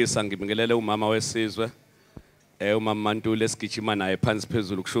hlisa ngibingelele umama wesizwe umama Mantule esigijima naye phansi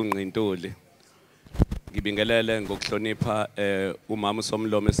phezulu kushunqa intuli ngibingelele ngokuhlonipha umama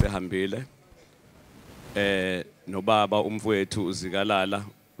uSomlomo esehambile nobaba umfowethu uzikalala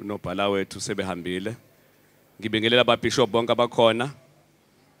unobhala wethu sebehambile ngibingelela ababishop bonke abakhona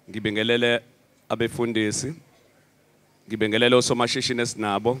ngibingelele abefundisi ngibingelele osomashishini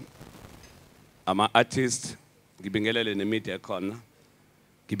esinabo ama-artist ngibingelele nemedia khona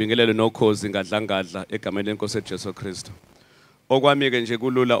ngibingelele noKhozi ngadla egameni lenkosi uJesu Kristu okwami-ke nje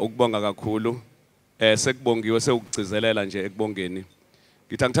kulula ukubonga kakhulu sekubongiwe sekugcizelela nje ekubongeni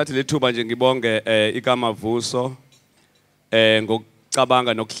ngithi angithathe lethuba nje ngibonge iKaMavuso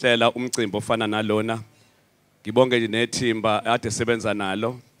ngokucabanga nokuhlela umcimbi ofana nalona ngibonge nethimba ade sebenza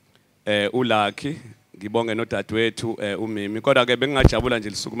nalo uLucky ngibonge nodadewethu uMimi kodwa ke bengingajabula nje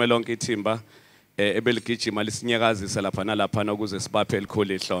lisukume lonke ithimba ebeligijima lisinyakazisa lapha nalapha ukuze sibaphe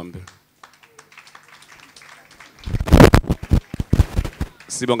elikhulu ihlombe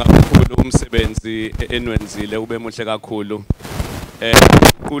sibonga kakhulu umsebenzi enwenzile ube muhle kakhulu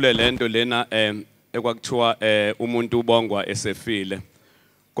kule lento lena ekwakuthiwa umuntu ubongwa esefile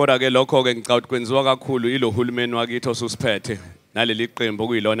kodwa ke lokho ke ngicabanga kwenziwa kakhulu ilo hulumeni wakithi osusiphethe naleli qembu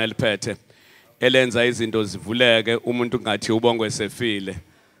kuyilona liphethe elenza izinto zivuleke umuntu ngathi ubongwe esefile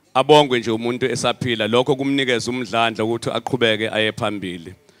abongwe nje umuntu esaphila lokho kumnikeza umdlandla ukuthi aqhubeke aye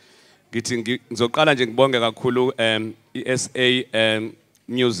phambili ngithi ngizoqala nje ngibonge kakhulu iSA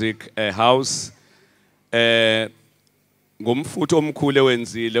Music House ngomfutho omkhulu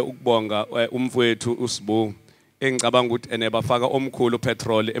ewenzile ukubonga umfowethu uSbu engicabanga ukuthi enebafaka omkhulu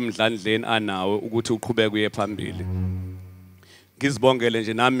petrol emdlandleni anawo ukuthi uqhubeke uye phambili ngizibongele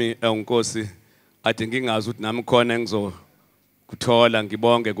nje nami unkosi ade ngingazi ukuthi nami khona engizokuthola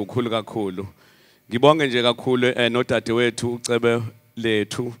ngibonge kukhulu kakhulu ngibonge nje kakhulu nodadewethu ucebe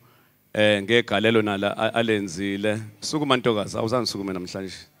lethu ngegalelo nala alenzile sukuma ntokazi awuzanisukume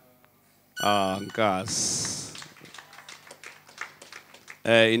namhlanje nkazi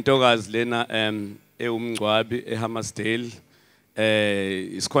intokazi lena eumngcwabi eHammersdale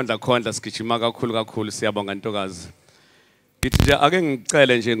isikhondla sigijima kakhulu siyabonga ntokazi ngithi nje ake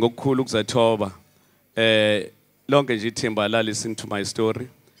ngicele nje ngokukhulu ukuzathoba lonke nje ithimba la listen to my story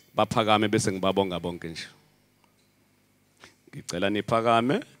baphakame bese ngibabonga bonke nje ngicela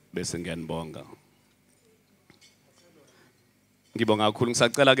niphakame bese ngiyanibonga ngibonga kakhulu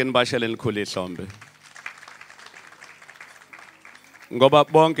ngisacela ke nibashele likhulu ihlombe ngoba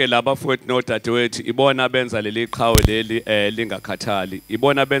bonke laba futhi nodadewethu ibona benza leli qhawe leli lingakhathali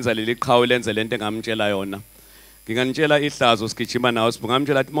ibona benza leli qhawe lenze lento engamtshela yona nginganitshela ihlazo sigijima nawo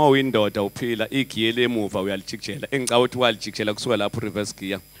sibungamtshela athi mawuyindoda uphila igiyele emuva uyalijikjela engicabanga ukuthi walijikjela kusuka lapho reverse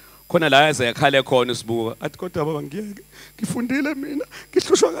gear khona la yaze yakhale khona sibuka athi kodwa baba ngiyeke ngifundile mina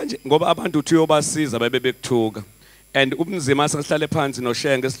ngihlushwa kanje ngoba abantu uthi uyobasiza babe bekuthuka and ubunzima asihlale phansi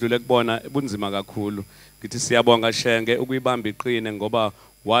noShenge sidlule kubona ubunzima kakhulu ngithi siyabonga Shenge ukuyibamba iqine ngoba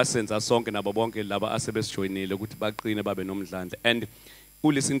wasenza sonke nabo bonke laba asebesijoinile ukuthi baqine babe nomdlandla and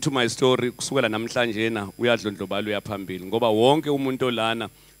listen to my story kusukela namhlanje na uyadlondlobala uyaphambili ngoba wonke umuntu olana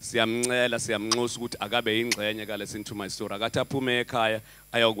siyamncela siyamnxusa ukuthi akabe ingxenye ka listen to my story akathi aphume ekhaya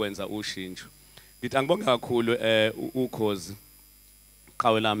ayokwenza ushintsho ngithi angibonge kakhulu Ukhozi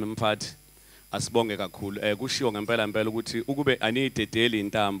qawe lami mphathi asibonge kakhulu kushiwo ngempela ukuthi ukube aniyidedeli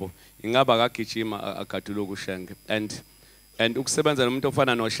intambo ingaba akagijima agadula kuShenge and ukusebenza nomuntu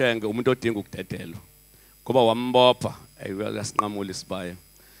ofana noShenge umuntu odinga ukudedelwa ngoba wambopha ayasinqamula isibaya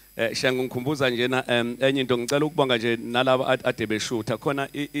Shenge ngikhumbuza njena enye into ngicela ukubonga nje nalabo ade beshutha khona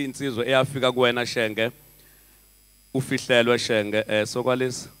insizwe eyafika kuwena Shenge ufihlelwe Shenge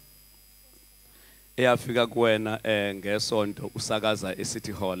sokwalisa eyafika kuwena ngesonto usakaza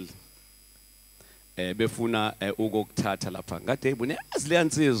eCity Hall befuna ukukuthatha lapha ngade buneyazi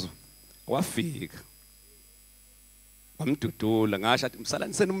leyansizwa wafika wamdudula ngasho athi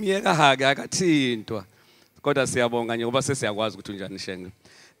msalanise umyeka hake akathintwa kodwa siyabonga nje ngoba sesiyakwazi ukuthi unjani Shenge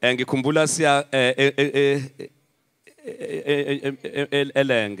ngikhumbula siya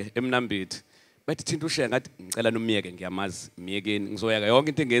elenge emnambithi bathi thinta uShenge athi ngicela nomyeke ngiyamazi myekeni ngizoyeka yonke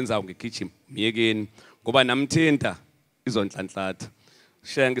into engenzayo ngigijima myekeni ngoba namthinta izonhlanhlatha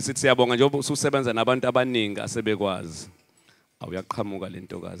Shenge sithi siyabonga njengoba ususebenza nabantu abaningi asebekwazi awuyaqhamuka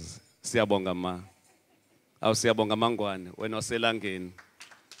lentokazi Siyabonga ma. Awu siyabonga mangwane wena oselangeni.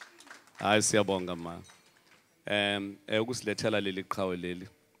 Hayi siyabonga ma. Ukusilethela leli qhawe leli.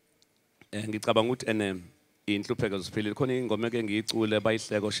 Ngicabanga ukuthi inhlupheko ziphilile khona ingoma eke ngiyicule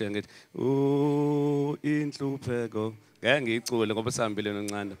bayihleko she ngithi inhlupheko ngeke ngiyicule ngoba sihambile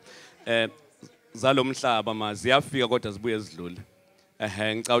noncane. Zalomhlaba ma ziyafika kodwa zibuye zidlule.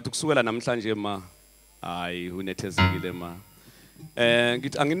 Ngicabanga ukuthi kusukela namhlanje ma hayi unethezekile ma.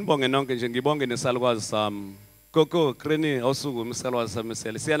 Ngithi anginibonge nonke nje ngibonge nesalukwazi sami. Gogo Kreni awusukume isalukwazi sami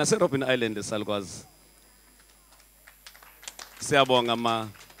sele. Siya nase Robben Island esalukwazi. Siyabonga ma.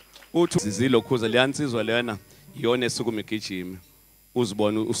 Uthi zizilokhuza liyansizwa lena iyona esukuma igijima.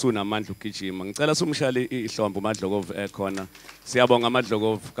 Uzibona usunamandla ugijima. Ngicela sumshale ihlombe uMadlokovu ekhona. Siyabonga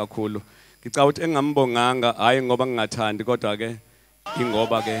uMadlokovu kakhulu. Ngicabanga ukuthi engambonganga hayi ngoba ngingathandi kodwa ke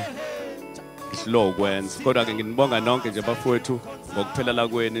ingoba ke ihlo ukwenza kodwa ke nginibonga nonke nje bafowethu ngokuphelela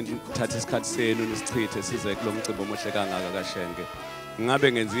kwenu nithatha isikhathi senu nisichithe size kulomcimbi omuhle kangaka kaShenge.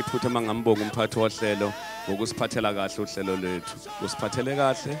 Ngabe ngenza iphutha mangambonga umphathi wohlelo ngokusiphathela kahle uhlelo lethu. Usiphathele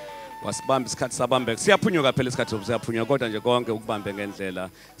kahle wasibamba isikhathi sabambeka. Siyaphunyuka phela isikhathi siyaphunyuka kodwa nje konke ukubambe ngendlela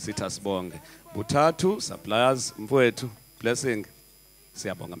sithi asibonge. Buthathu suppliers mfowethu blessing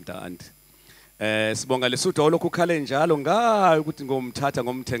siyabonga mntanti. Sibonga lesuthu olokhu ukhale njalo ngayo ukuthi ngomthatha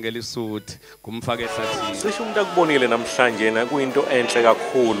ngomthengela isuthu kumfaka ehlathini. Sisho umuntu akubonile namhlanje na kuyinto enhle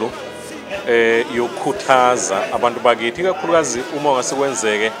kakhulu yokukhuthaza abantu bakithi kakhulukazi uma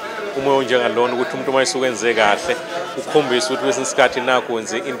ungasekwenzeke uma unjengalona ukuthi umuntu mayisukwenze kahle ukhombisa ukuthi kwesinye isikhathi nakho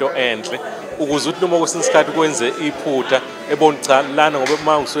wenze into enhle ukuze ukuthi noma kwesinye isikhathi kwenze iphutha ebona cha lana ngoba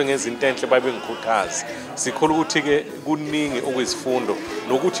uma usuke ngenza into enhle babe ngikhuthaza. Sikhulu ukuthi ke kuningi okuyizifundo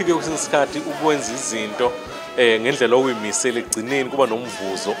nokuthi ke kwesinye isikhathi ukwenza izinto ngendlela oyimisela egcineni kuba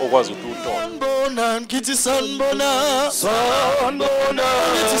nomvuzo okwazi ukuthi uthola. Sanbona ngithi sanbona sanbona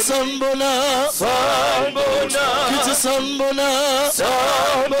ngithi sanbona sanbona ngithi sanbona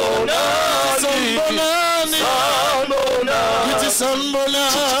sanbona sanbona sanbona ngithi sanbona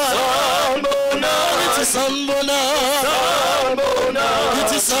sanbona ngithi sanbona sanbona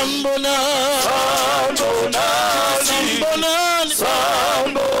ngithi sanbona sanbona sanbona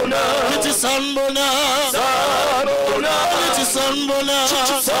sanbona ngithi sanbona sanbona ngithi sanbona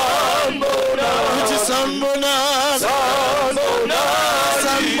sanbona ngithi sanbona sanbona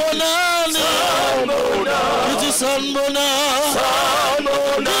sanbona sanbona ngithi sanbona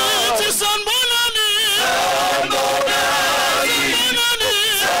sanbona ngithi sanbona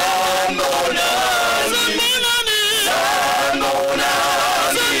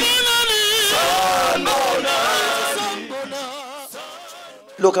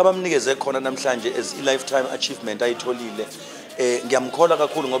lokho abamnikeze khona namhlanje as a lifetime achievement ayitholile ngiyamkhola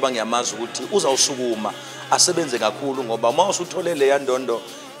kakhulu ngoba ngiyamazi ukuthi uzawusukuma asebenze kakhulu ngoba uma usuthole le yandondo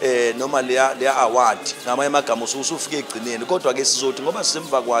noma le award ngamanye amagama usufike egcineni kodwa ke sizothi ngoba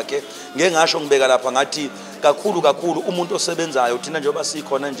sisemva kwakhe ngeke ngasho ngibeka lapha ngathi kakhulu umuntu osebenzayo thina njengoba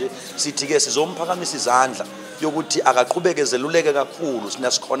sikhona nje sithi ke sizomphakamisa izandla yokuthi akaqhubeke zeluleke kakhulu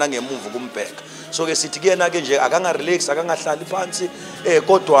sina sikhona ngemuva kumbheka. So ke sithi kuyena ke nje akanga relax akangahlali phansi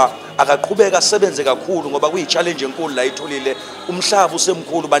kodwa akaqhubeka asebenze kakhulu ngoba kuyi challenge enkulu la itholile umhlaba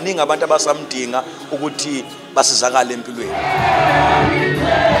usemkhulu baningi abantu abasamdinga ukuthi basizakale empilweni.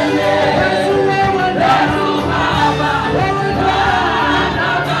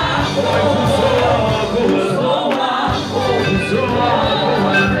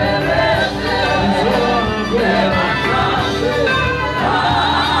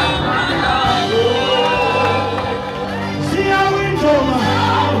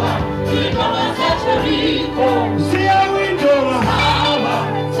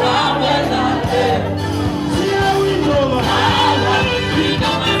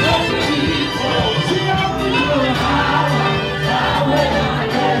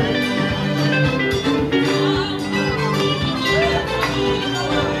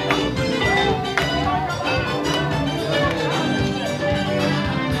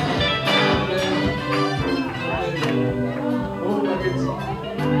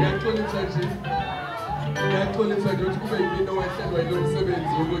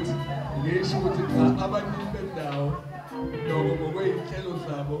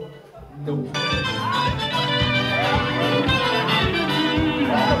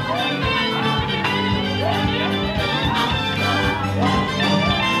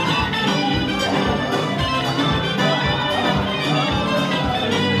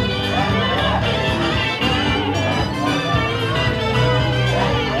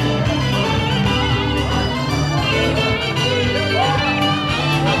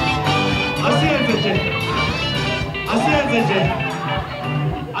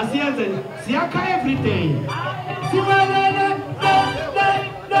 asiyenze siyakha every day siwelele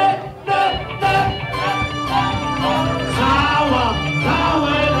sawa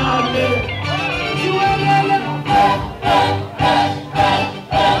sawelale siwelele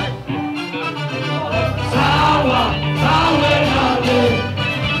sawa sawelale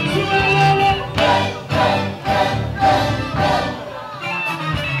siwelele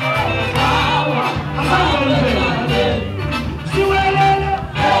sawa sawelale siwelele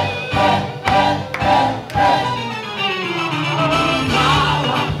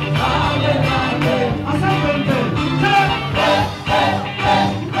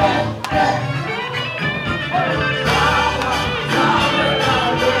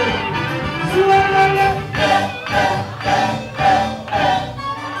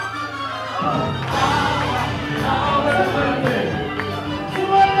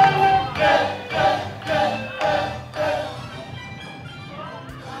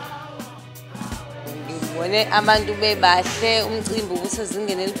ngibone abantu bebahle umcimbi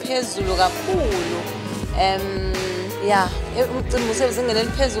usezingeni eliphezulu kakhulu yeah umcimbi usezingeni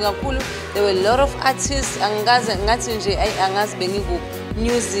eliphezulu kakhulu. There were a lot of artists angaze ngathi nje angazi bengikuphi.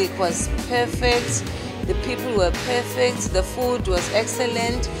 Music was perfect, the people were perfect, the food was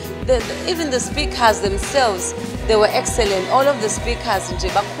excellent, even the speakers themselves, they were excellent. All of the speakers nje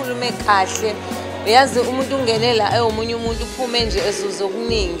bakhulume kahle. Uyazi umuntu ungenela omunye umuntu uphume nje ezuzo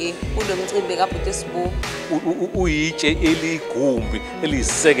okuningi kulo mcimbi kaButhe Sbu. Uyitshe eligumbi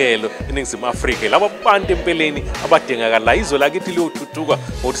elisekelo eNingizimu Afrika. Laba bantu empeleni abadingakala izwe lakithi liyothuthuka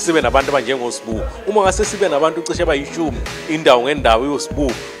ngokuthi sibe nabantu abanjengoSbu. Uma ngase sibe nabantu cishe abayishumi indawo ngendawo yoSbu,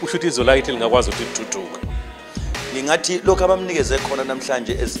 usho ukuthi izwe lakithi lingakwazi ukuthi lithuthuke. Ngingathi lokho abamnikeze khona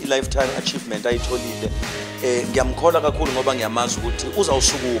namhlanje as i-lifetime achievement ayitholile ngiyamkhola kakhulu ngoba ngiyamazi ukuthi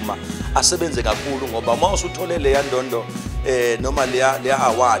uzawusukuma asebenze kakhulu ngoba uma usutholele leya ndondo noma leya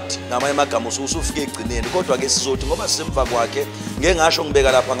award ngamanye amagama usufike egcineni kodwa ke sizothi ngoba sisemva kwakhe ngeke ngasho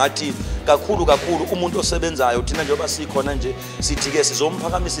ngibeka lapha ngathi kakhulu umuntu osebenzayo thina njengoba sikhona nje sithi ke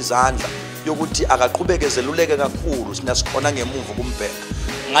sizomphakamisa izandla yokuthi akaqhubekezeluleke kakhulu sina sikhona ngemuva kumbheka.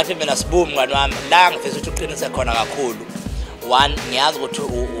 Ngathi mina Sbu mngani wami la ngifisa ukuthi uqinise khona kakhulu. One ngiyazi ukuthi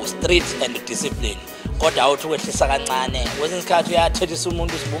street and discipline kodwa awuthi ukwehlisa kancane kwesinye isikhathi uyathethisa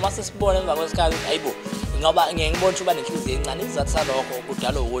umuntu Sbu mase sibone emva kwesikhathi hayibo ngoba ngeke ngibone ukuthi uba nenhliziyo encane isizathu salokho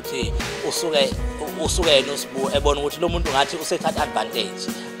kudala ukuthi usuke yena uSbu ebona ukuthi lo muntu ngathi usethatha advantage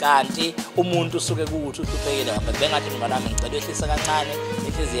kanti umuntu usuke kuuthi uhluphekile ngapha bengathi mngani wami ngicela ehlisa kancane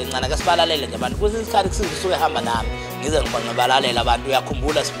inhliziyo encane ake sibalalele nje abantu kwesinye isikhathi kusuke ehamba nami ngize ngibalalela abantu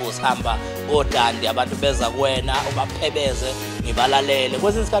uyakhumbula Sbu sihamba kodandi abantu beza kuwena ubaphebeze ngibalalele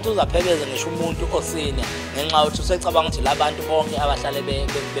kwesinye isikhathi uzaphebeze ngisho umuntu osine ngenxa yokuthi usecabanga ukuthi labantu bonke abahlale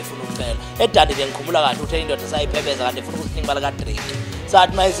befuna ukucela edandi nje ngikhumbula kahle ukuthi indoda sayiphebeza kanti ifuna ukuthi imali ka drink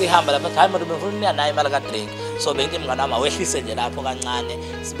sathi mayisihamba lapha hayi manje befuna nayo imali ka drink so bengithi mngani wami wehlise nje lapho kancane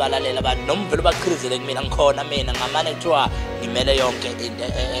sibalalele abantu noma vele baqhizele kumina ngikhona mina ngamane kuthiwa ngimele yonke into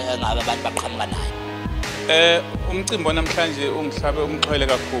engabe abantu baqhamuka nayo. Umcimbi namhlanje ungihlabe umxhwele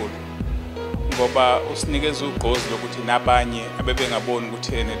kakhulu ngoba usinikeza ugqozi lokuthi nabanye abebengaboni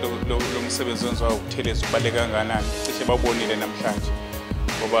ukuthi yena lo msebenzi wenziwa uButhelezi ubaleka kangakanani cishe babonile namhlanje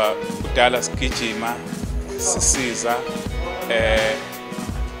ngoba kudala sigijima sisiza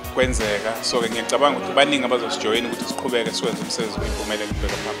kwenzeka so ke ngiyacabanga ukuthi baningi abazosijoyina ukuthi siqhubeke siwenze umsebenzi oyimpumelelo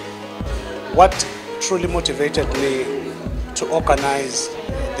kubeka phambili. What truly motivated me to organize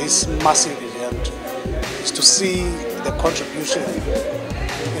this massive event is to see the contribution,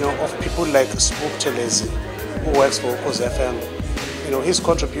 of people like Sbu Buthelezi, who works for Ukhozi Fm. His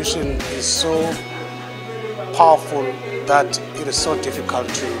contribution is so powerful that it is so difficult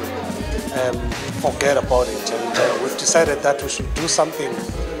to forget about it. And we've decided that we should do something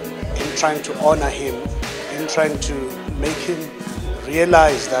in trying to honor him, in trying to make him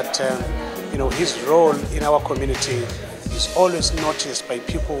realize that his role in our community is always noticed by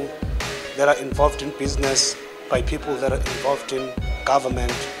people that are involved in business, by people that are involved in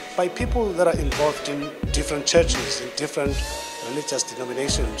government, by people that are involved in different churches, in different religious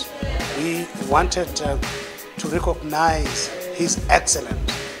denominations. We wanted to recognize his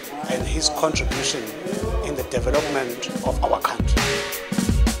excellence and his contribution in the development of our country.